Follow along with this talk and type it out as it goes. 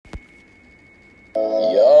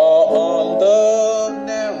You're on the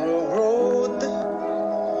narrow road,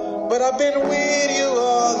 but I've been with you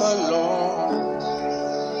all along.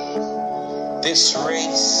 This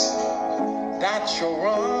race that you're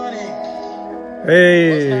running.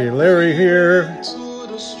 Hey, Larry here.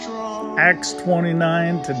 Acts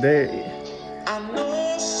 29 today.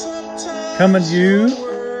 Coming to you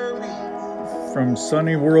from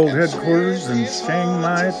Sunny World headquarters in Chiang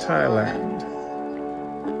Mai, Thailand.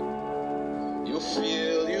 You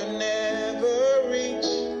feel you never reach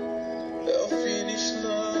the finish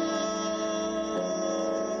line.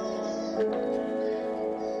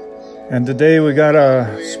 And today we got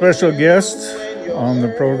a special guest on the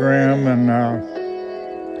program, and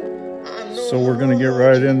so we're going to get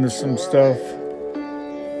right into some stuff.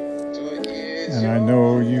 And I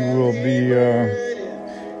know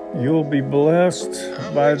you'll be blessed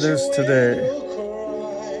by this today.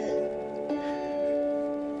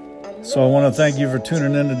 So I want to thank you for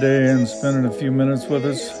tuning in today and spending a few minutes with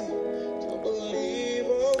us.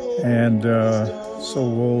 And so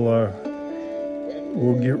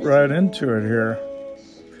we'll get right into it here.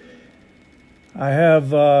 I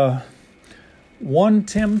have one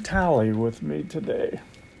Tim Talley with me today.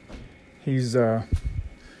 He's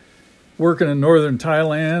working in northern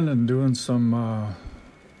Thailand and doing some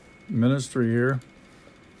ministry here.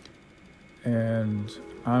 And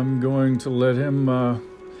I'm going to let him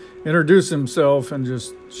introduce himself and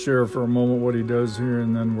just share for a moment what he does here,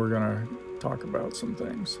 and then we're going to talk about some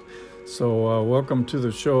things. So welcome to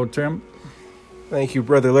the show, Tim. Thank you,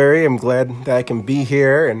 Brother Larry. I'm glad that I can be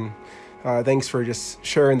here, and thanks for just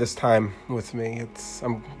sharing this time with me.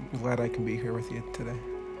 I'm glad I can be here with you today.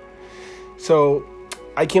 So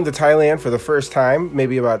I came to Thailand for the first time,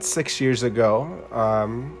 maybe about 6 years ago,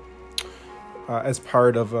 as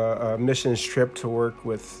part of a missions trip to work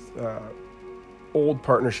with Old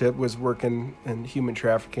Partnership, was working in human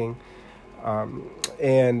trafficking.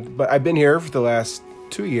 But I've been here for the last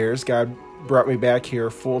 2 years. God brought me back here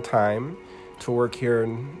full time to work here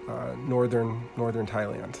in northern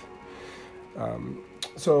Thailand.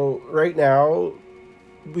 So right now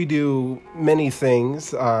we do many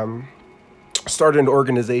things. Started an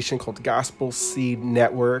organization called Gospel Seed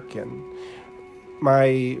Network, and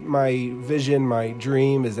my vision, my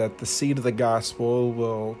dream is that the seed of the gospel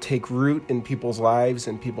will take root in people's lives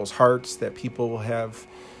and people's hearts, that people will have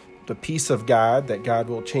the peace of God, that God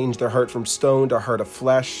will change their heart from stone to a heart of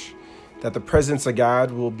flesh, that the presence of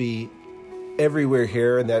God will be everywhere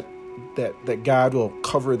here, and that God will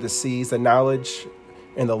cover the seas, the knowledge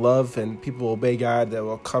and the love, and people will obey God, that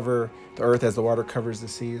will cover the earth as the water covers the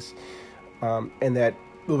seas. And that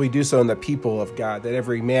will we do so in the people of God, that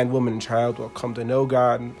every man, woman, and child will come to know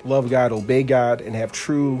God, love God, obey God, and have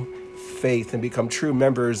true faith and become true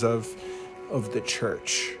members of the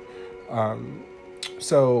church.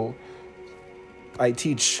 So I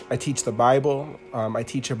teach the Bible. I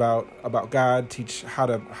teach about God, teach how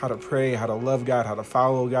to pray, how to love God, how to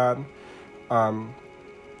follow God,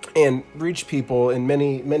 and reach people in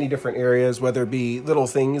many different areas, whether it be little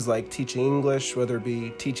things like teaching English, whether it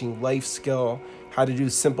be teaching life skill, how to do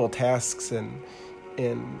simple tasks in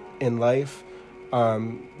life,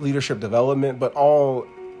 leadership development, but all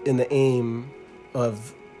in the aim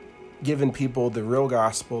of giving people the real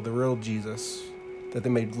gospel, the real Jesus, that they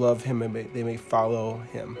may love him and they may follow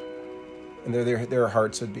him, and their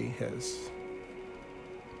hearts would be his.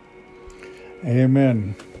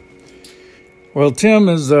 Amen. Well, Tim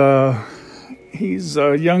is he's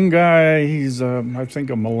a young guy. He's I think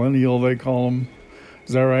a millennial, they call him.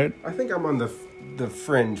 Is that right? I think I'm on the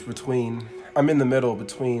fringe between. I'm in the middle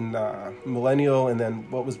between millennial and then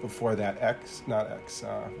what was before that,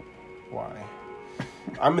 Y.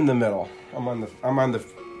 I'm in the middle. I'm on the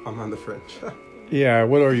fringe. Yeah.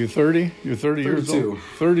 What are you? 30? You're 30 years old.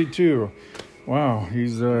 32. Wow.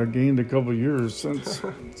 He's gained a couple years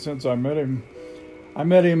since I met him. I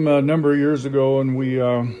met him a number of years ago, and we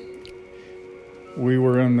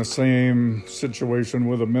were in the same situation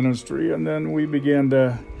with a ministry, and then we began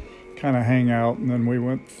to kind of hang out, and then we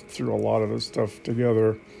went through a lot of this stuff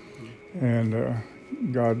together, and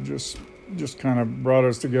God just kind of brought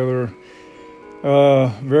us together,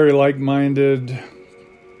 very like-minded.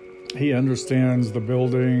 He understands the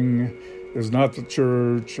building is not the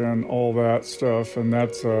church and all that stuff, and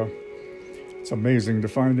that's it's amazing to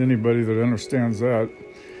find anybody that understands that.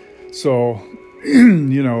 So,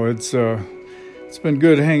 it's been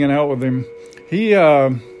good hanging out with him.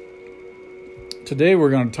 Today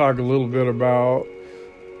we're going to talk a little bit about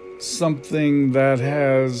something that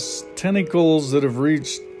has tentacles that have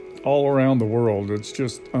reached all around the world. It's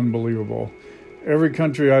just unbelievable. Every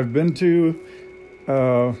country I've been to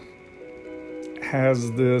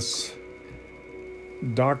has this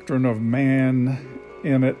doctrine of man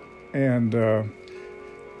in it, and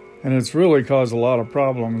it's really caused a lot of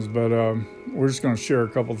problems. But we're just going to share a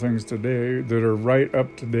couple things today that are right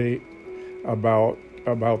up to date about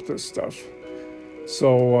this stuff.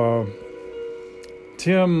 So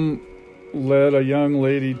Tim led a young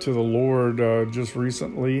lady to the Lord just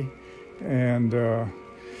recently, and I'm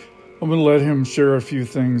going to let him share a few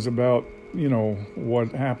things about, what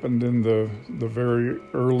happened in the very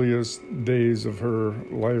earliest days of her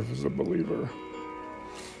life as a believer.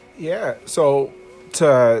 Yeah, so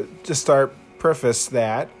to start, preface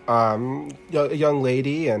that, a young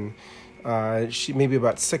lady, and she maybe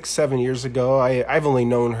about 6-7 years ago, I've only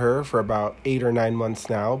known her for about 8 or 9 months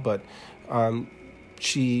now, but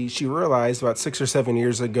she realized about 6 or 7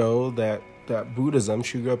 years ago that Buddhism,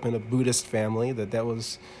 she grew up in a Buddhist family, that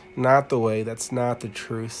was not the way, that's not the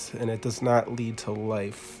truth, and it does not lead to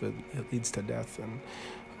life, it leads to death.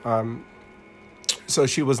 And so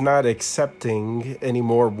she was not accepting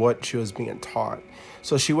anymore what she was being taught.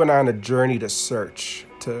 So she went on a journey to search,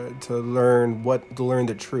 to learn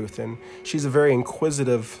the truth. And she's a very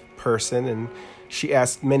inquisitive person, and she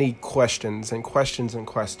asked many questions and questions and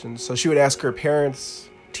questions. So she would ask her parents,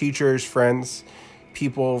 teachers, friends,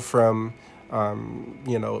 people from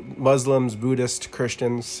Muslims, Buddhists,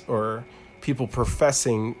 Christians, or people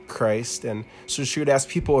professing Christ. And so she would ask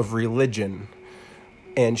people of religion,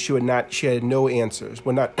 and she had no answers,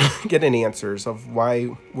 would not get any answers of why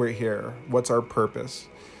we're here, what's our purpose,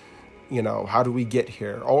 how do we get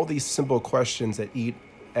here? All these simple questions that eat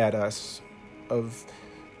at us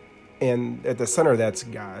and at the center, that's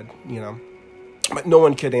God, but no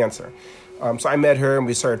one could answer. So I met her, and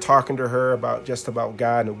we started talking to her about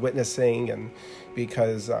God and witnessing, and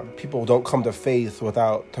because people don't come to faith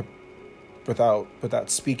without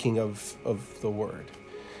speaking of the word.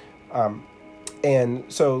 And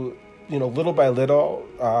so, little by little,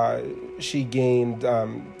 she gained,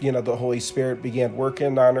 the Holy Spirit began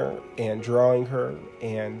working on her and drawing her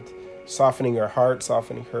and softening her heart,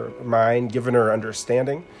 softening her mind, giving her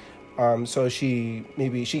understanding. So she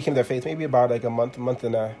came to faith maybe about like a month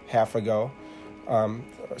and a half ago,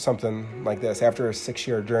 something like this, after a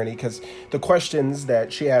 6-year journey. Because the questions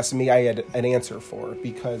that she asked me, I had an answer for,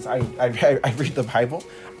 because I read the Bible.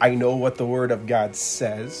 I know what the Word of God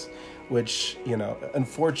says, which,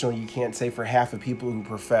 unfortunately you can't say for half of people who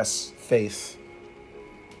profess faith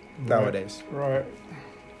nowadays. Right.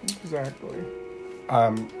 Exactly.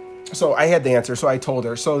 So I had the answer, so I told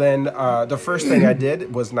her. So then the first thing I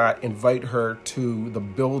did was not invite her to the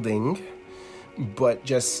building, but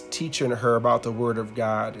just teaching her about the Word of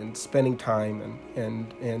God and spending time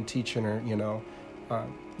and teaching her,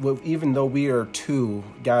 even though we are two,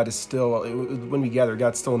 God is still, when we gather,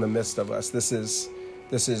 God's still in the midst of us. This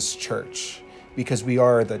is church, because we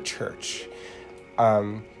are the church.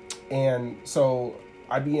 And so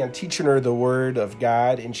I began teaching her the Word of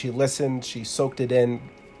God, and she listened, she soaked it in.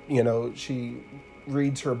 She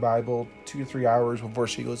reads her Bible 2 to 3 hours before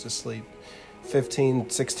she goes to sleep. 15,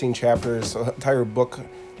 16 chapters, an entire book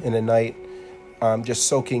in a night, just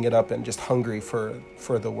soaking it up and just hungry for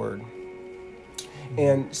the Word. Mm-hmm.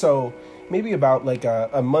 And so maybe about like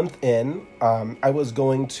a month in, I was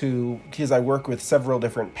going to, because I work with several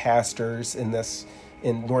different pastors in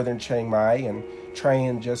northern Chiang Mai, and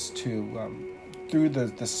trying just to, through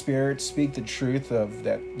the Spirit, speak the truth of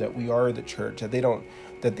that we are the church,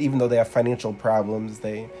 that even though they have financial problems,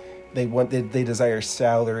 they desire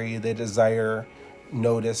salary, they desire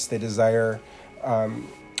notice, they desire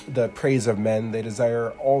the praise of men, they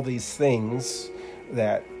desire all these things,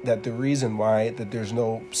 that the reason why that there's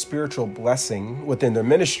no spiritual blessing within their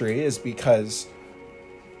ministry is because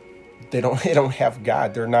they don't have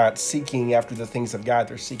God. They're not seeking after the things of God,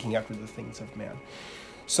 they're seeking after the things of man.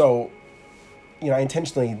 So, I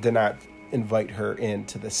intentionally did not invite her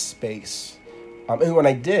into this space. And when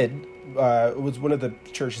I did, it was one of the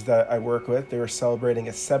churches that I work with. They were celebrating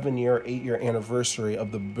a 7-year, 8-year anniversary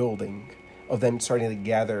of the building, of them starting to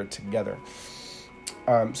gather together.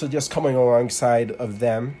 So just coming alongside of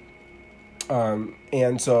them.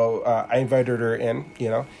 And so I invited her in,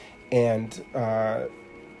 and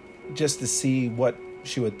just to see what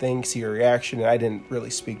she would think, see her reaction. And I didn't really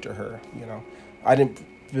speak to her, I didn't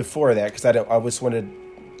before that, because I just wanted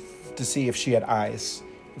to see if she had eyes,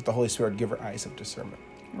 if the Holy Spirit would give her eyes of discernment.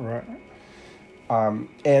 Right.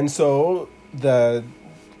 And so then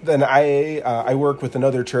I work with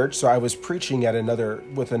another church, so I was preaching at another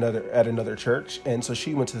church, and so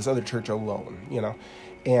she went to this other church alone,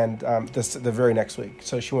 and the very next week.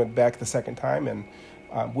 So she went back the second time, and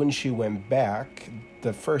when she went back,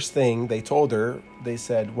 the first thing they told her, they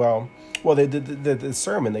said, well, they did the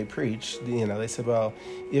sermon they preached, they said, well,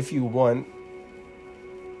 if you want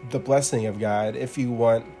the blessing of God, if you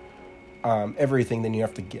want everything, then you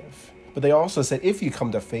have to give. But they also said, if you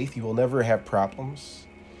come to faith, you will never have problems.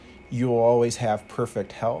 You will always have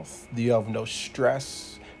perfect health. You have no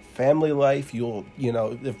stress, family life.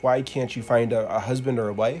 Why can't you find a husband or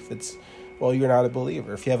a wife? You're not a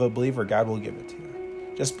believer. If you have a believer, God will give it to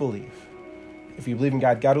you. Just believe. If you believe in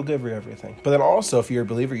God, God will give you everything. But then also, if you're a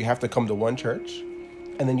believer, you have to come to one church,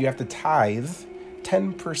 and then you have to tithe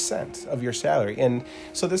 10% of your salary. And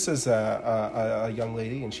so this is a young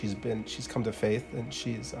lady, and she's come to faith, and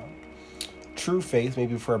she's true faith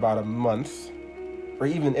maybe for about a month, or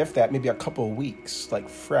even if that, maybe a couple of weeks, like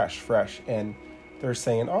fresh. And they're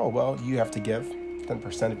saying, you have to give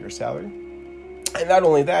 10% of your salary. And not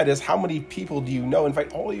only that, is how many people do you know?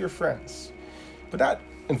 Invite all your friends, but not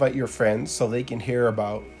invite your friends so they can hear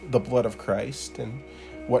about the blood of Christ and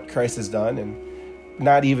what Christ has done, and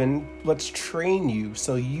not even let's train you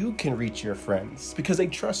so you can reach your friends because they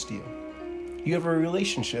trust you. You have a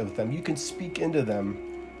relationship with them. You can speak into them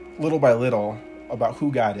little by little about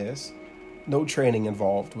who God is. No training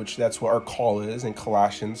involved, which that's what our call is. In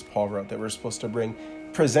Colossians, Paul wrote that we're supposed to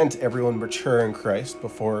present everyone mature in Christ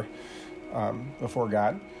before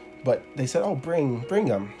God. But they said, bring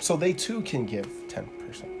them so they too can give 10%.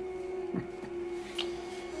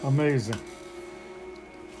 Amazing.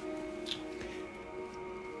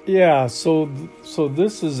 Yeah, so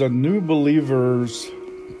this is a new believer's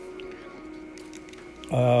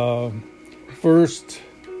first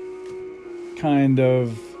kind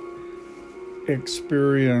of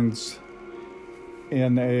experience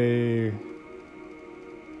in a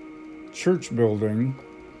church building,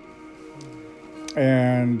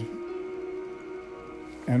 and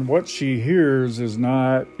what she hears is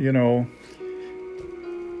not,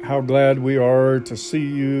 how glad we are to see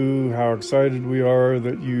you, how excited we are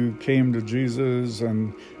that you came to Jesus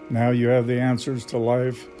and now you have the answers to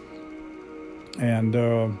life. And,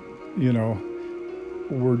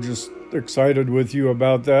 we're just excited with you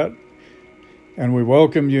about that. And we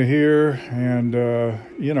welcome you here and,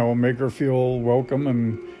 make her feel welcome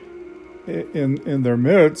and in their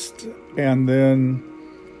midst. And then,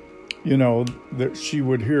 that she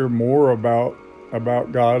would hear more about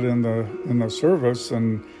God in the service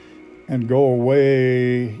and go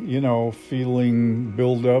away, feeling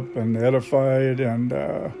built up and edified and,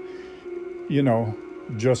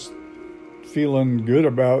 just feeling good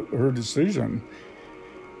about her decision.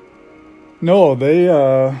 No,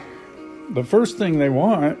 the first thing they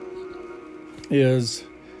want is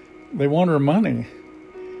they want her money.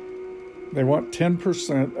 They want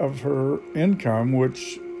 10% of her income,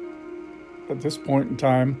 which at this point in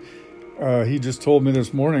time, he just told me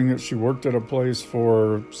this morning that she worked at a place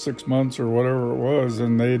for 6 months or whatever it was,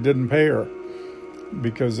 and they didn't pay her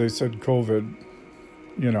because they said COVID,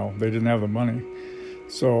 they didn't have the money.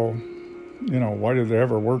 So, why did they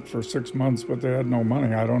ever work for 6 months, but they had no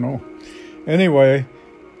money? I don't know. Anyway,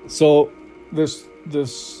 so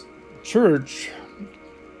this church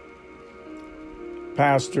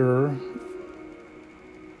pastor,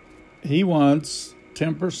 he wants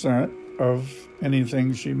 10% of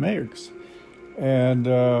anything she makes. And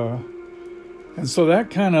so that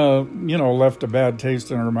kind of, left a bad taste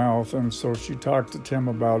in her mouth. And so she talked to Tim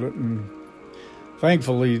about it. And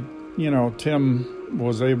thankfully, Tim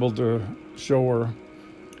was able to show her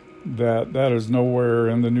that is nowhere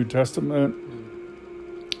in the New Testament.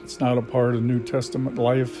 It's not a part of New Testament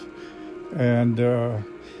life. And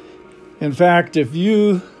in fact, if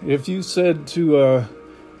you said to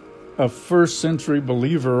a first century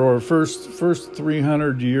believer or first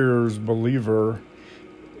 300 years believer,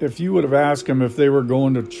 if you would have asked them if they were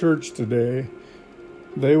going to church today,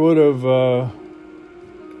 they would have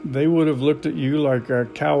looked at you like a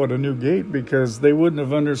cow at a new gate, because they wouldn't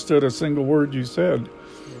have understood a single word you said.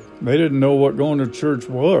 They didn't know what going to church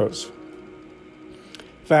was.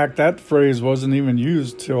 In fact, that phrase wasn't even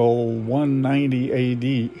used till 190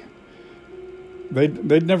 AD.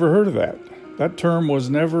 They'd never heard of that. That term was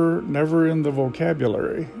never in the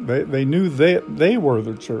vocabulary. They knew they were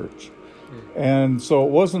the church. And so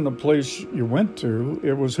it wasn't the place you went to,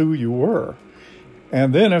 it was who you were.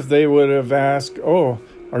 And then if they would have asked, are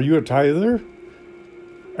you a tither?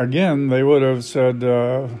 Again, they would have said,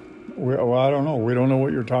 I don't know. We don't know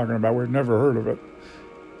what you're talking about. We've never heard of it.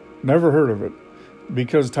 Never heard of it.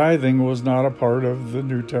 Because tithing was not a part of the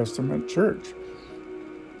New Testament church.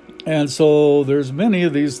 And so there's many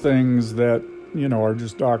of these things that, are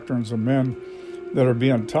just doctrines of men that are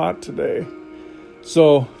being taught today.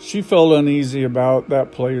 So she felt uneasy about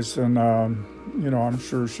that place, and I'm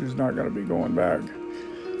sure she's not going to be going back.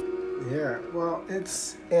 Yeah, well,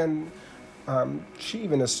 she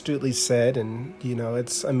even astutely said, and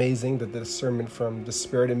it's amazing that the discernment from the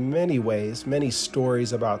Spirit in many ways, many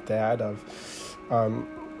stories about that as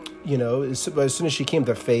soon as she came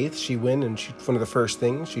to faith, she went and one of the first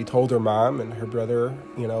things she told her mom and her brother,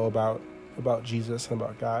 about Jesus and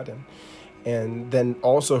about God, and then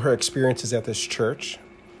also her experiences at this church,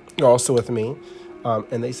 also with me,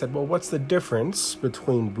 and they said, well, what's the difference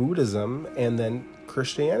between Buddhism and then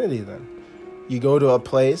Christianity then? You go to a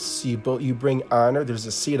place, you bring honor, there's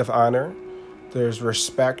a seat of honor, there's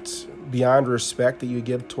respect, beyond respect that you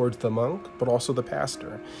give towards the monk, but also the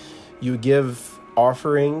pastor. You give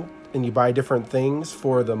offering and you buy different things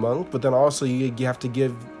for the monk, but then also you have to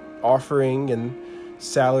give offering and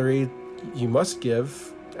salary you must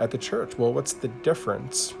give at the church. Well, what's the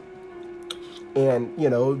difference? And,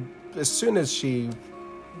 as soon as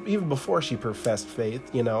even before she professed faith,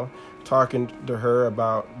 talking to her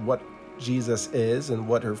about what Jesus is and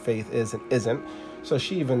what her faith is and isn't. So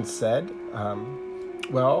she even said,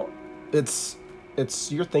 well,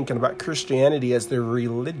 you're thinking about Christianity as the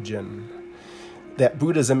religion, that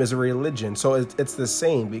Buddhism is a religion. So it's the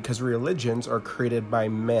same, because religions are created by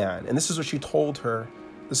man. And this is what she told her.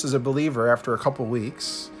 This is a believer after a couple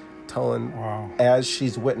weeks telling, wow, as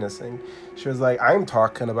she's witnessing, she was like, I'm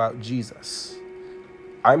talking about Jesus.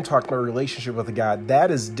 I'm talking about a relationship with God. That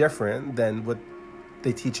is different than what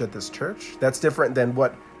they teach at this church. That's different than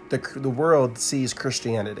what the world sees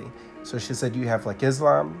Christianity. So she said, you have like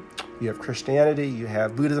Islam, you have Christianity, you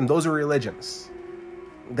have Buddhism. Those are religions.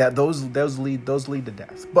 That those lead to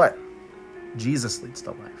death. But Jesus leads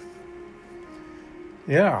to life.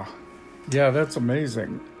 Yeah, that's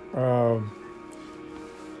amazing.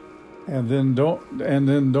 And then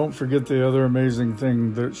don't forget the other amazing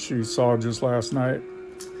thing that she saw just last night.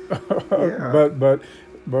 Yeah. But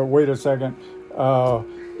wait a second.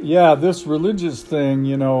 This religious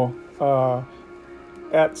thing,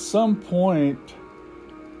 at some point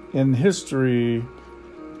in history,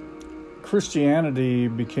 Christianity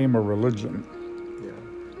became a religion.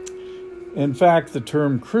 Yeah. In fact, the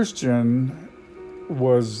term Christian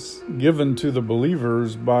was given to the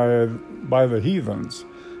believers by the heathens.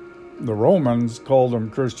 The Romans called them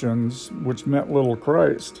Christians, which meant little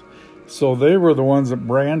Christ. So they were the ones that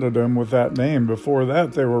branded them with that name. Before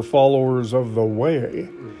that, they were followers of the way.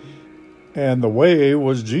 And the way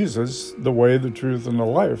was Jesus, the way, the truth, and the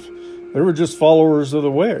life. They were just followers of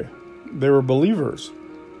the way. They were believers.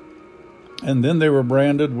 And then they were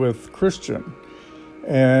branded with Christian.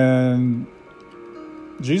 And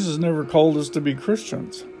Jesus never called us to be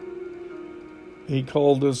Christians. He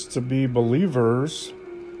called us to be believers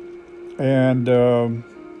and, to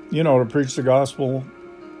preach the gospel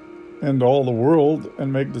into all the world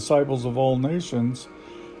and make disciples of all nations.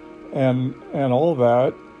 And all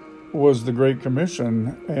that was the Great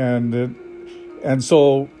Commission. And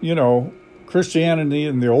so, Christianity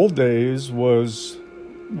in the old days was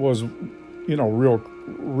real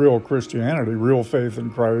Christianity, real faith in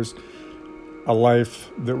Christ, a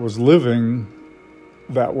life that was living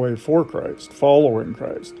that way for Christ, following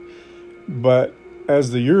Christ. But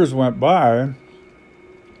as the years went by,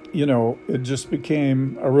 it just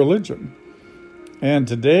became a religion. And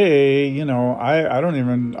today,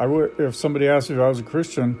 if somebody asked me if I was a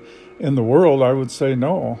Christian in the world, I would say,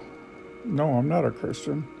 no, I'm not a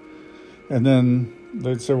Christian. And then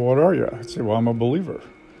they'd say, what are you? I'd say, well, I'm a believer.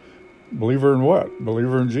 Believer in what?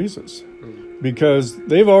 Believer in Jesus. Because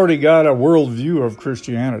they've already got a worldview of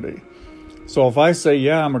Christianity. So if I say,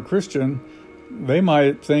 yeah, I'm a Christian, they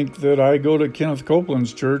might think that I go to Kenneth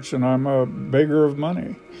Copeland's church and I'm a beggar of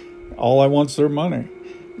money. All I want's their money.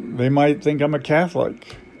 They might think I'm a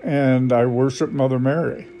Catholic and I worship Mother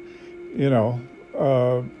Mary.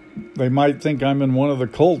 They might think I'm in one of the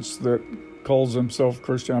cults that calls themselves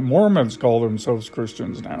Christian. Mormons call themselves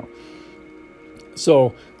Christians now.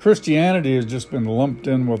 So Christianity has just been lumped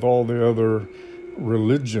in with all the other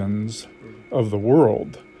religions of the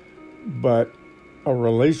world. But a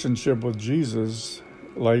relationship with Jesus,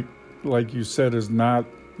 like you said, is not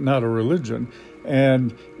a religion.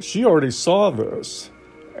 And she already saw this.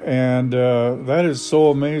 And that is so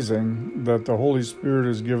amazing that the Holy Spirit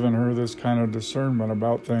has given her this kind of discernment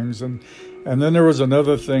about things. And then there was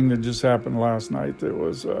another thing that just happened last night that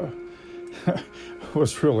was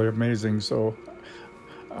was really amazing. So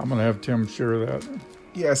I'm going to have Tim share that.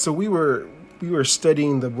 Yeah, so we were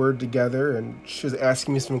studying the Word together, and she was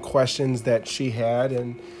asking me some questions that she had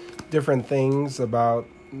and different things about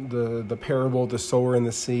the parable of the sower and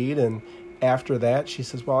the seed. And after that, she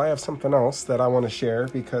says, well, I have something else that I want to share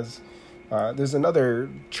because there's another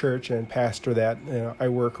church and pastor that I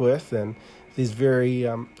work with, and he's very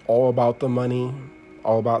all about the money,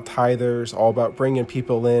 all about tithers, all about bringing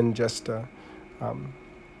people in just to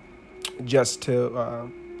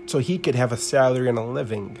so he could have a salary and a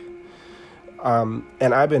living.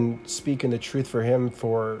 And I've been speaking the truth for him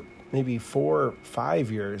for maybe 4 or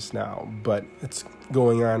 5 years now, but it's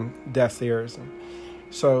going on deaf ears.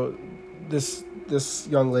 So this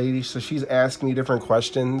young lady, so she's asking me different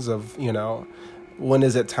questions of, when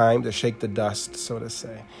is it time to shake the dust, so to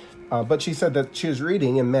say. But she said that she was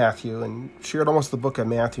reading in Matthew, and she read almost the book of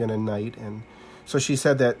Matthew in a night. And so she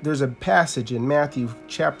said that there's a passage in Matthew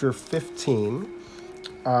chapter 15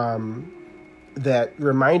 that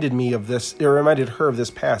reminded me of this. It reminded her of this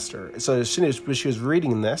pastor. So as soon as she was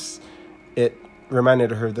reading this, it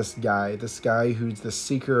reminded her of this guy who's the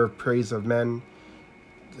seeker of praise of men,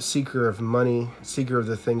 the seeker of money, seeker of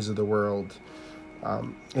the things of the world.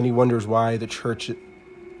 And he wonders why the church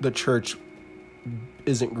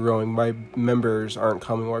isn't growing, why members aren't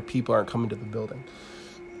coming, why people aren't coming to the building.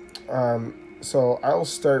 So I'll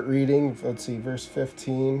start reading. Let's see, verse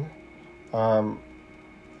 15.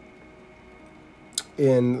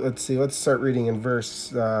 Let's start reading in verse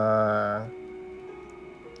 3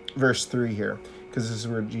 here, because this is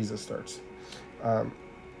where Jesus starts.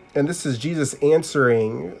 And this is Jesus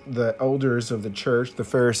answering the elders of the church, the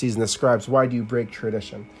Pharisees and the scribes, why do you break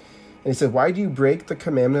tradition? And he said, why do you break the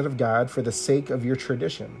commandment of God for the sake of your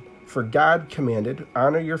tradition? For God commanded,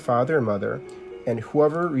 honor your father and mother, and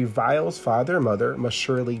whoever reviles father or mother must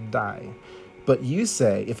surely die. But you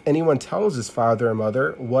say, if anyone tells his father or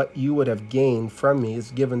mother, what you would have gained from me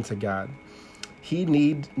is given to God. He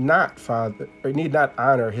need not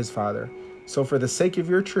honor his father. So for the sake of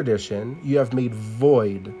your tradition, you have made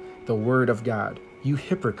void the word of God, you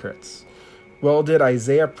hypocrites. Well did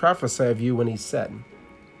Isaiah prophesy of you when he said,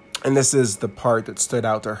 and this is the part that stood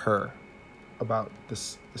out to her about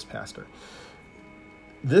this pastor.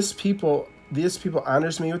 These people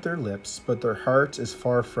honors me with their lips, but their heart is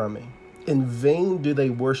far from me. In vain do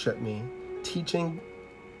they worship me, teaching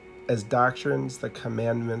as doctrines the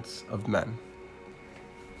commandments of men.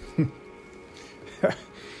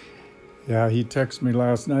 Yeah, he texted me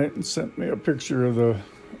last night and sent me a picture of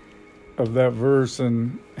that verse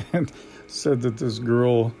and said that this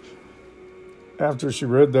girl, after she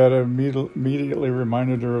read that, immediately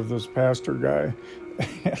reminded her of this pastor guy.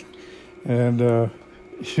 And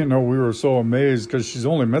we were so amazed because she's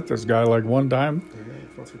only met this guy like one time.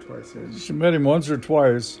 Once or twice, yeah. She met him once or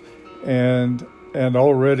twice, and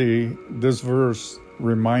already this verse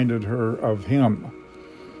reminded her of him,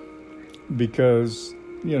 because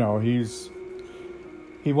he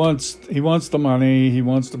wants the money. He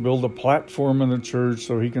wants to build a platform in the church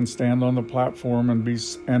so he can stand on the platform and be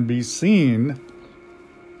seen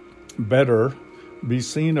better, be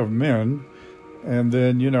seen of men, and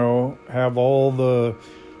then have all the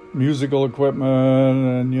musical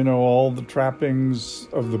equipment and all the trappings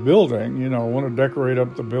of the building. Want to decorate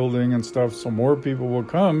up the building and stuff so more people will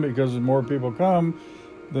come, because as more people come,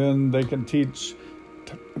 then they can teach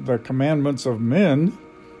the commandments of men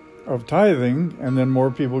of tithing, and then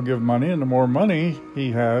more people give money, and the more money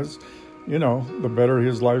he has, the better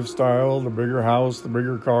his lifestyle, the bigger house, the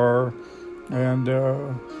bigger car, and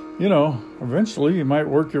eventually you might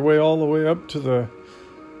work your way all the way up to the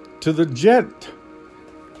jet.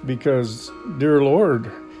 Because, dear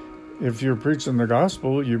Lord, if you're preaching the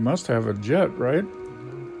gospel, you must have a jet, right?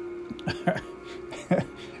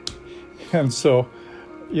 And so,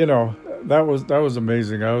 that was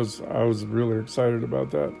amazing. I was really excited about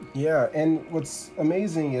that. Yeah, and what's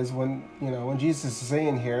amazing is when Jesus is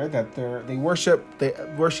saying here that they worship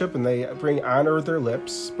and they bring honor with their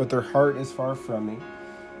lips, but their heart is far from me.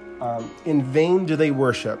 In vain do they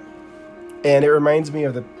worship. And it reminds me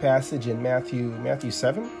of the passage in Matthew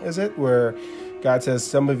 7, is it? Where God says,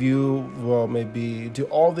 some of you will maybe do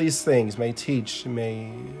all these things, may teach,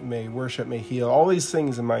 may worship, may heal, all these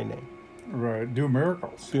things in my name. Right, do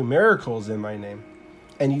miracles. Do miracles in my name.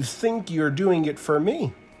 And you think you're doing it for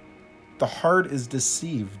me. The heart is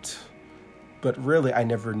deceived. But really, I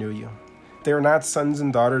never knew you. They are not sons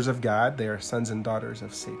and daughters of God. They are sons and daughters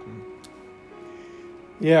of Satan.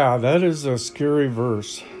 Yeah, that is a scary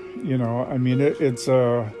verse. It's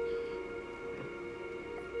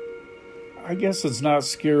I guess it's not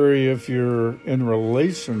scary if you're in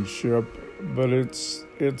relationship, but it's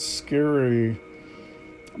scary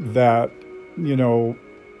that,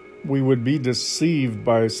 we would be deceived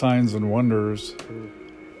by signs and wonders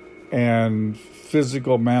and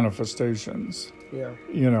physical manifestations. Yeah.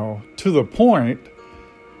 To the point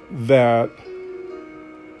that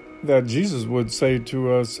Jesus would say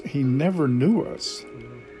to us, he never knew us.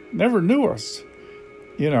 Never knew us.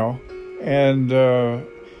 And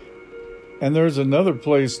there's another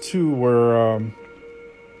place too where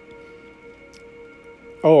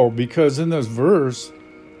because in this verse,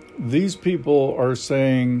 these people are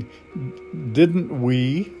saying, didn't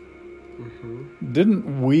we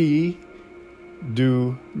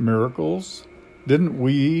do miracles? Didn't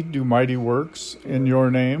we do mighty works in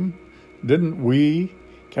your name? Didn't we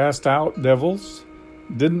cast out devils?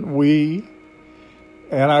 Didn't we?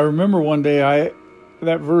 And I remember one day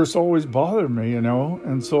that verse always bothered me,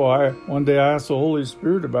 and so one day I asked the Holy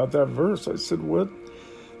Spirit about that verse. I said, what?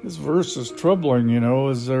 This verse is troubling,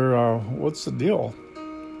 is there, what's the deal?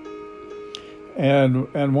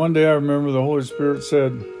 And one day I remember the Holy Spirit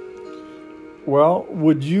said, well,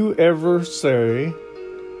 would you ever say,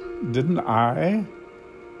 didn't I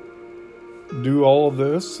do all of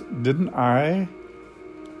this? Didn't I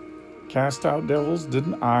cast out devils?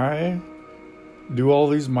 Didn't I do all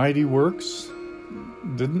these mighty works?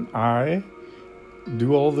 Didn't I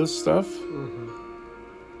do all this stuff?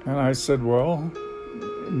 And I said, well,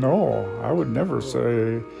 no, I would never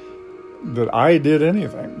say that I did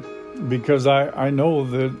anything, because I know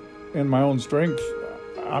that in my own strength,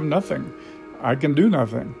 I'm nothing. I can do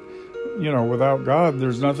nothing. Without God,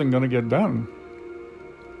 there's nothing going to get done.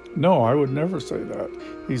 No, I would never say that.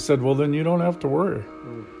 He said, well, then you don't have to worry.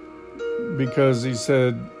 Because he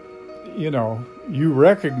said, you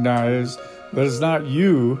recognize that it's not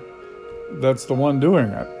you that's the one doing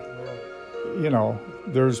it.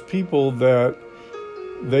 There's people that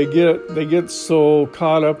they get so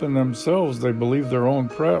caught up in themselves, they believe their own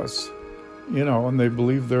press, and they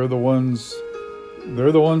believe they're the ones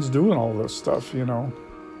doing all this stuff,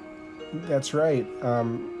 That's right.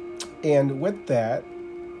 And with that,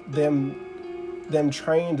 them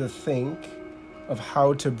trying to think of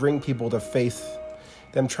how to bring people to faith,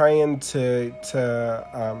 them trying to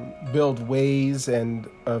build ways and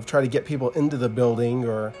of try to get people into the building,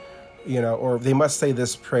 or they must say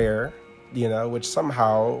this prayer, which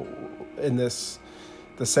somehow in the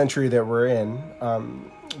century that we're in,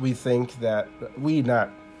 we think that not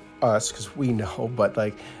us, because we know, but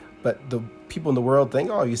the people in the world think,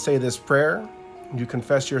 oh, you say this prayer, you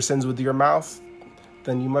confess your sins with your mouth,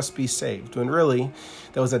 then you must be saved. When really,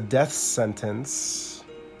 that was a death sentence.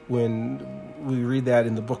 When we read that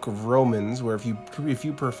in the book of Romans, where if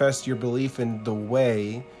you profess your belief in the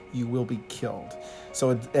way, you will be killed.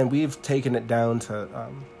 So, and we've taken it down to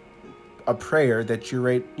a prayer that you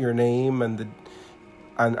write your name and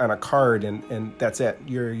on a card, and that's it.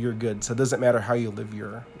 You're good. So it doesn't matter how you live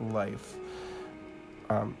your life.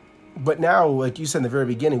 But now, like you said in the very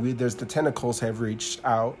beginning, there's the tentacles have reached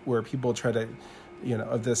out where people try to,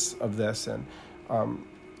 of this, and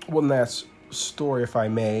one last story, if I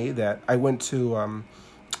may, that I went to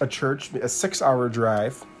a church, a 6-hour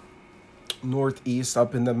drive northeast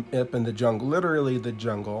up in the jungle, literally the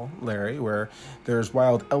jungle, Larry, where there's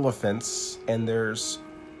wild elephants and there's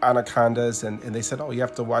anacondas, and they said, oh, you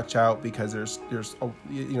have to watch out because there's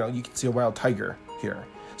you can see a wild tiger here.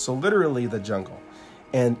 So literally the jungle.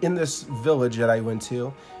 And in this village that I went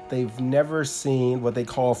to, they've never seen what they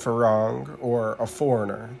call farang, or a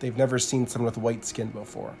foreigner. They've never seen someone with white skin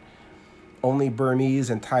before. Only Burmese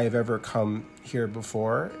and Thai have ever come here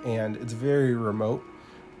before, and it's very remote.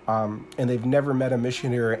 And they've never met a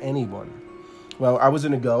missionary or anyone. Well, I was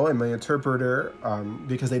going to go, and my interpreter,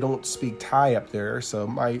 because they don't speak Thai up there, so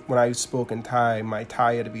when I spoke in Thai, my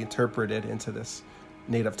Thai had to be interpreted into this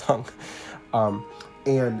native tongue.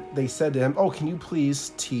 And they said to him, oh, can you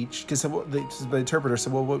please teach? Because the interpreter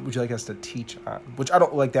said, well, what would you like us to teach on? Which I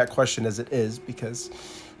don't like that question as it is, because,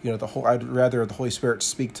 I'd rather the Holy Spirit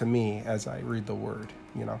speak to me as I read the word,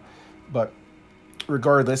 But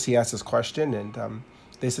regardless, he asked this question, and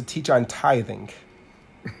they said, teach on tithing.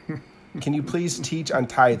 Can you please teach on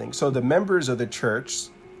tithing? So the members of the church,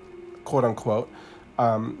 quote unquote,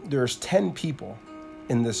 there's 10 people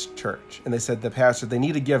in this church. And they said, the pastor, they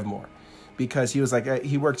need to give more. Because he was like,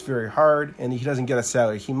 he works very hard and he doesn't get a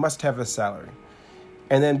salary. He must have a salary.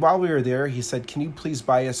 And then while we were there, he said, can you please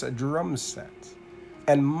buy us a drum set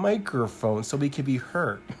and microphone so we could be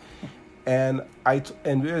heard? And it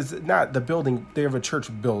was not the building. They have a church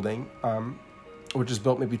building, which was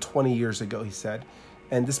built maybe 20 years ago, he said.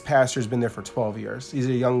 And this pastor's been there for 12 years. He's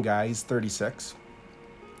a young guy. He's 36.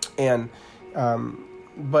 And,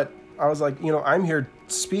 but I was like, I'm here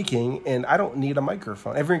speaking and I don't need a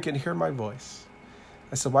microphone. Everyone can hear my voice.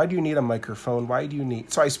 I said, why do you need a microphone? Why do you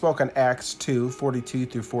need... So I spoke on Acts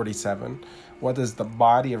 2:42 through 47. What does the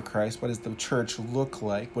body of Christ, what does the church look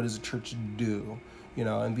like? What does the church do?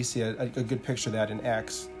 and we see a good picture of that in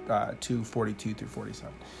Acts 2:42 through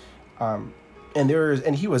 47.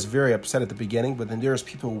 And he was very upset at the beginning, but then there's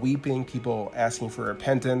people weeping, people asking for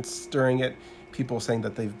repentance during it, people saying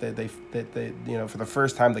that they for the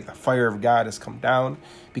first time, like, the fire of God has come down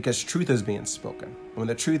because truth is being spoken. And when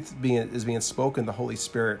the truth is being spoken, the Holy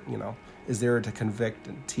Spirit, is there to convict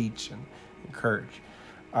and teach and encourage.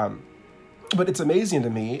 But it's amazing to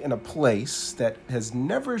me, in a place that has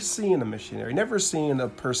never seen a missionary, never seen a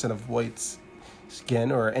person of white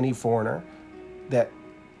skin or any foreigner, that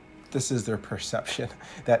this is their perception,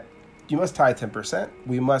 that you must tithe 10%.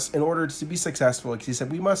 We must, in order to be successful, like he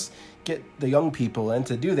said, we must get the young people, and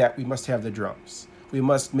to do that, we must have the drums. We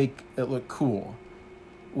must make it look cool.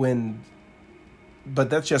 But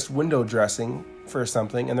that's just window dressing for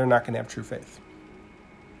something, and they're not going to have true faith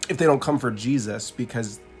if they don't come for Jesus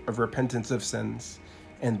because of repentance of sins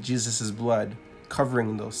and Jesus' blood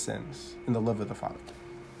covering those sins in the love of the Father.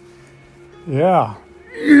 Yeah.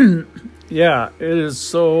 Yeah, it is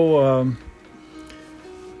so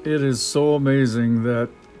amazing that,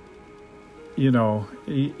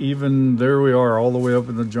 even there we are all the way up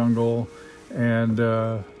in the jungle, and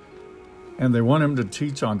they want him to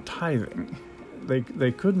teach on tithing.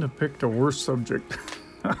 They couldn't have picked a worse subject.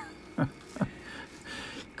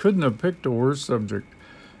 Couldn't have picked a worse subject.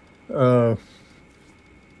 That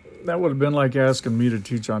would have been like asking me to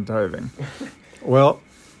teach on tithing. Well,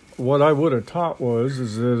 what I would have taught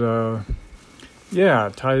is that,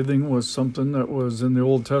 tithing was something that was in the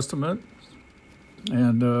Old Testament,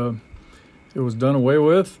 and it was done away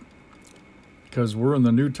with because we're in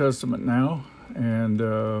the New Testament now, and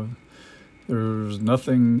there's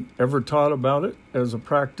nothing ever taught about it as a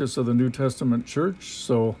practice of the New Testament church.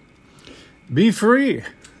 So be free.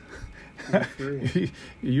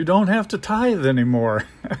 You don't have to tithe anymore.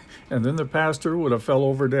 And then the pastor would have fell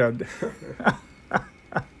over dead.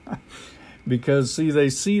 Because, see, they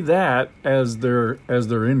see that as their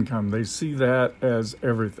income. They see that as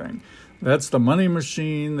everything. That's the money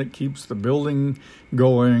machine that keeps the building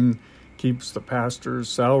going, keeps the pastor's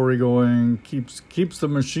salary going, keeps the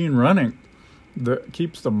machine running.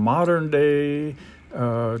 Keeps the modern day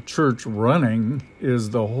church running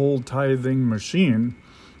is the whole tithing machine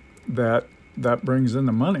that brings in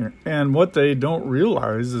the money. And what they don't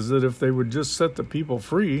realize is that if they would just set the people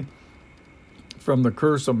free from the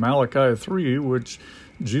curse of Malachi 3, which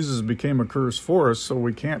Jesus became a curse for us, so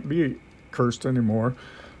we can't be cursed anymore.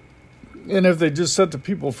 And if they just set the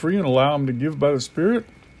people free and allow them to give by the Spirit,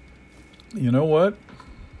 you know what?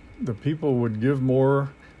 The people would give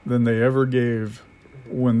more than they ever gave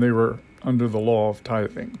when they were under the law of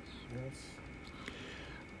tithing.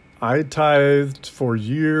 I tithed for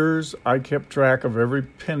years. I kept track of every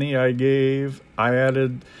penny I gave. I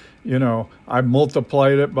added, I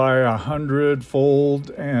multiplied it by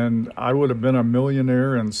 100-fold, and I would have been a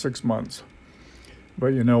millionaire in 6 months.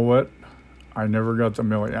 But you know what? I never got the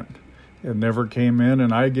million. It never came in,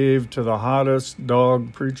 and I gave to the hottest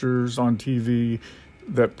dog preachers on TV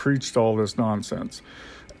that preached all this nonsense.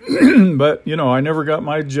 But, I never got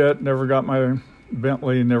my jet, never got my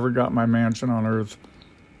Bentley, never got my mansion on earth.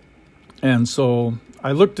 And so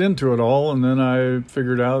I looked into it all, and then I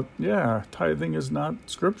figured out, tithing is not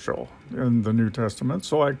scriptural in the New Testament,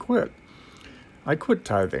 so I quit. I quit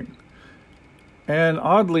tithing. And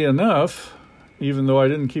oddly enough, even though I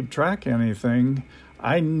didn't keep track of anything,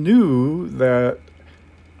 I knew that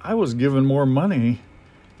I was giving more money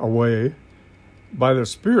away by the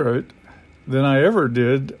Spirit than I ever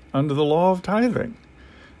did under the law of tithing.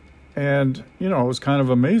 And, it was kind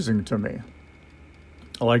of amazing to me.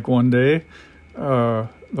 Like one day, the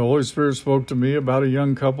Holy Spirit spoke to me about a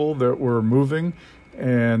young couple that were moving,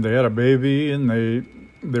 and they had a baby, and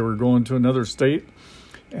they were going to another state,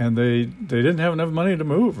 and they didn't have enough money to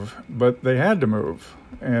move, but they had to move.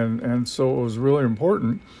 And so it was really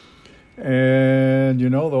important. And,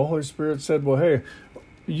 the Holy Spirit said, well, hey,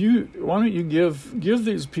 why don't you give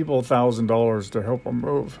these people $1,000 to help them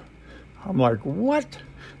move? I'm like, what?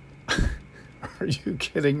 Are you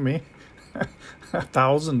kidding me?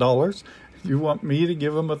 $1,000? You want me to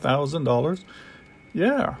give them $1,000?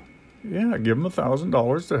 Yeah, give them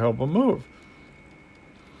 $1,000 to help them move.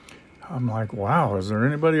 I'm like, wow, is there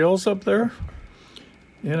anybody else up there?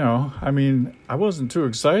 I wasn't too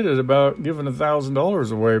excited about giving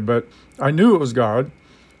 $1,000 away, but I knew it was God.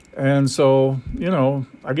 And so,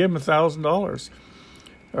 I gave him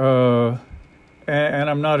 $1,000. And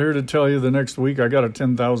I'm not here to tell you the next week I got a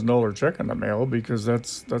 $10,000 check in the mail, because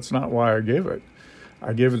that's not why I gave it.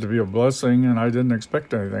 I gave it to be a blessing, and I didn't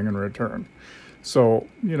expect anything in return. So,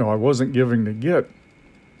 I wasn't giving to get.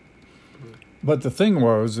 But the thing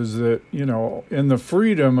is that, in the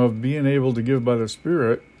freedom of being able to give by the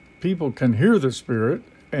Spirit, people can hear the Spirit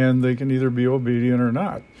and they can either be obedient or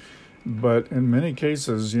not. But in many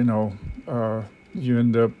cases, you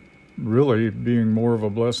end up really being more of a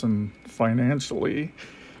blessing financially,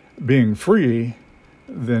 being free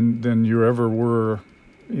than you ever were,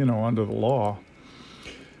 under the law.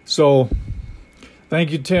 So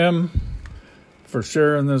thank you, Tim, for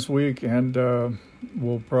sharing this week, and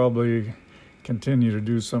we'll probably continue to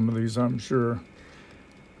do some of these, I'm sure.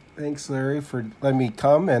 Thanks, Larry, for letting me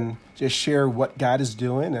come and just share what God is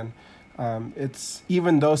doing. And it's,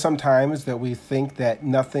 even though sometimes that we think that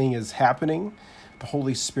nothing is happening, the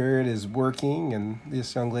Holy Spirit is working, and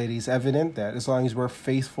this young lady's evident that as long as we're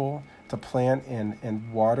faithful to plant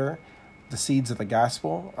and water the seeds of the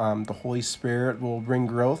gospel, the Holy Spirit will bring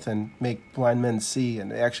growth and make blind men see,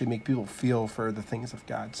 and actually make people feel for the things of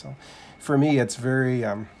God. So for me, it's very,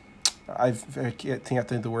 I can't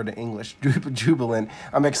think of the word in English, jubilant.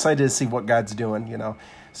 I'm excited to see what God's doing,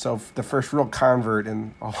 So the first real convert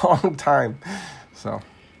in a long time. So.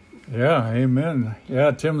 Yeah, amen.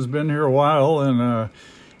 Yeah, Tim's been here a while, and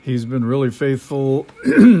he's been really faithful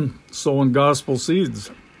sowing gospel seeds.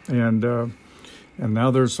 And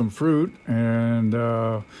now there's some fruit. And,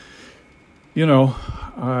 I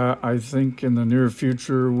think in the near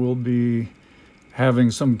future we'll be having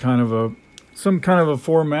some kind of a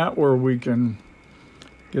format where we can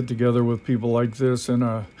get together with people like this in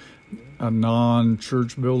a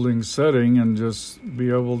non-church building setting and just be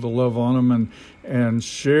able to love on them and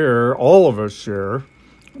share, all of us share,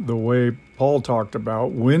 the way Paul talked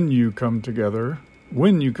about when you come together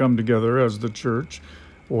as the church,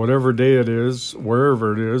 whatever day it is,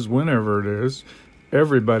 wherever it is, whenever it is,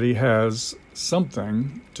 everybody has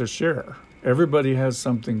something to share. Everybody has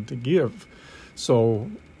something to give. So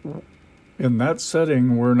in that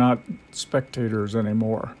setting, we're not spectators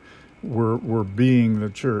anymore. We're being the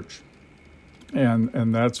church.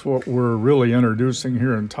 And that's what we're really introducing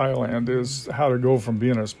here in Thailand, is how to go from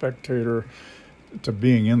being a spectator to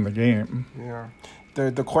being in the game. Yeah.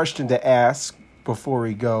 The question to ask before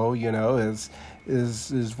we go, is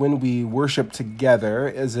when we worship together,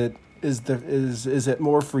 is it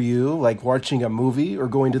more for you like watching a movie or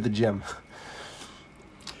going to the gym?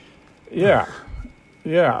 Yeah.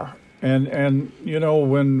 And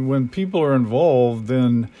when people are involved,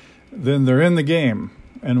 then they're in the game.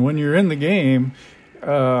 And when you're in the game,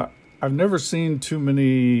 I've never seen too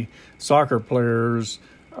many soccer players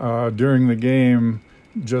during the game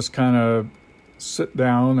just kind of sit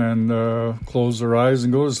down and close their eyes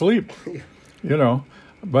and go to sleep,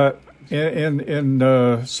 But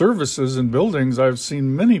in services and buildings, I've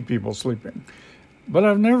seen many people sleeping. But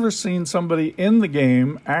I've never seen somebody in the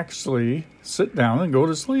game actually sit down and go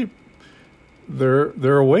to sleep.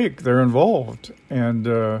 They're awake, they're involved. And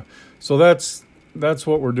so that's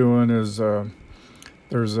what we're doing. Is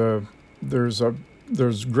there's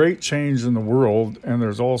great change in the world, and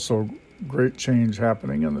there's also great change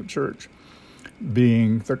happening in the church,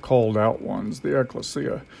 being the called out ones, the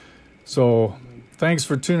ecclesia. So thanks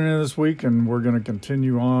for tuning in this week, and we're going to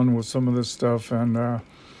continue on with some of this stuff, and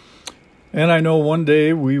I know one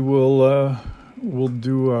day we'll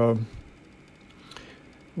do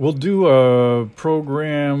a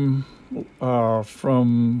program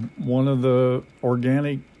from one of the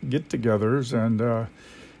organic get-togethers,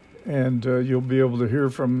 and you'll be able to hear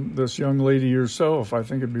from this young lady yourself. I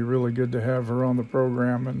think it'd be really good to have her on the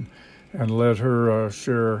program and let her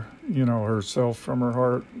share, herself from her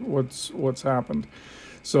heart, what's happened.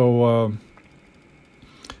 So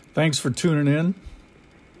thanks for tuning in.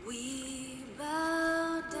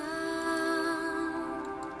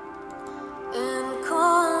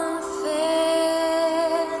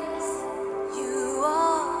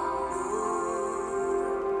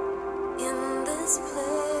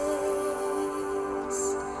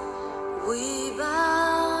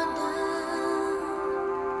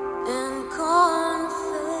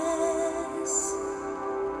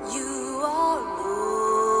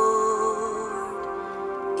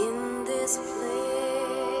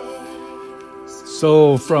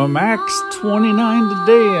 So from Acts 29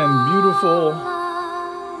 today in beautiful,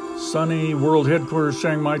 sunny World Headquarters,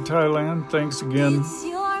 Chiang Mai, Thailand. Thanks again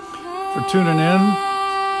for tuning in.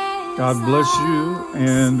 God bless you,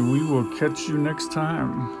 and we will catch you next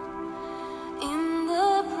time.